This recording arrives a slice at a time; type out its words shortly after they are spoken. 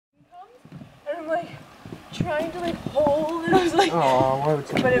like trying to like hold, and I was like, oh, why would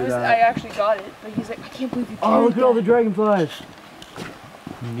you but do it was, that? I actually got it, but he's like, I can't believe you carried Oh, look at all the that. dragonflies.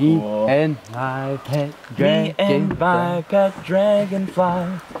 Me Cool. and my pet Me and my dragonfly. pet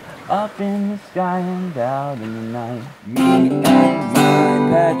dragonfly, up in the sky and out in the night. Me and my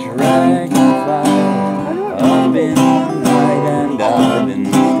pet dragonfly, up in the night and out in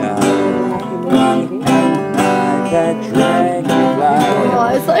the sky. Me and my pet dragonfly, Oh,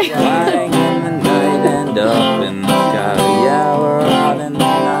 it's like flying in the night and up in the sky. Yeah, we're out in the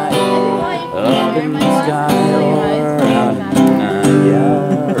night, up in the sky, we're out in the night. Yeah.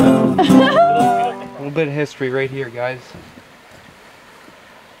 A little bit of history right here, guys.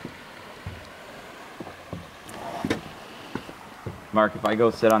 Mark, if I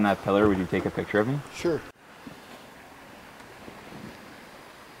go sit on that pillar, would you take a picture of me? Sure.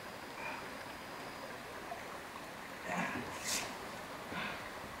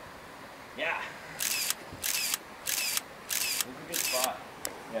 Yeah. This is a good spot.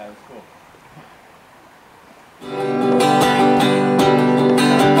 Yeah, that's cool.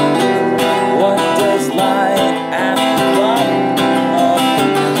 What does light at the bottom of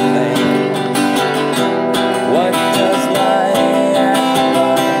the lake? What does light at the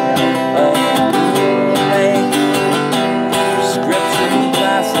bottom of the lake? Prescription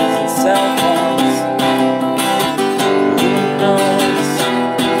glasses and cell phones. Who knows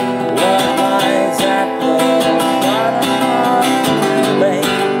what lies at the bottom of the lake?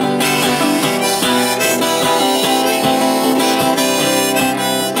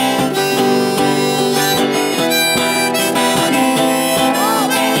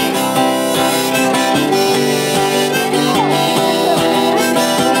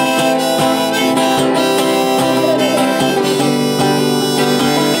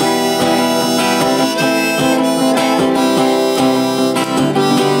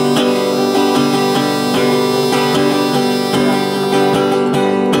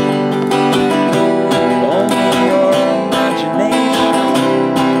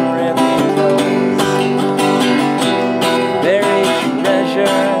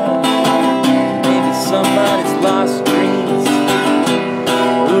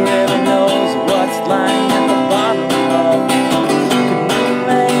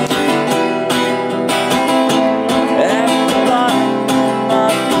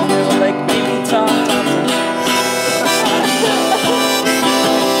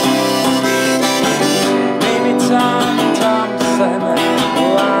 Tom Thomson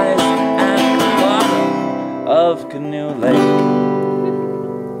lies at the bottom of Canoe Lake.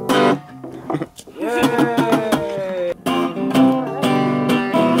 Yay!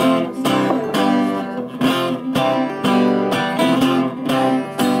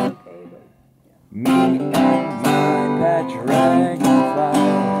 Me and my pet dragonfly,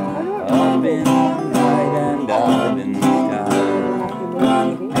 up in the night and out in the sky. Me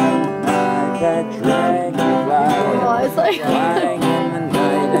and my pet dragonfly, oh, it's like flying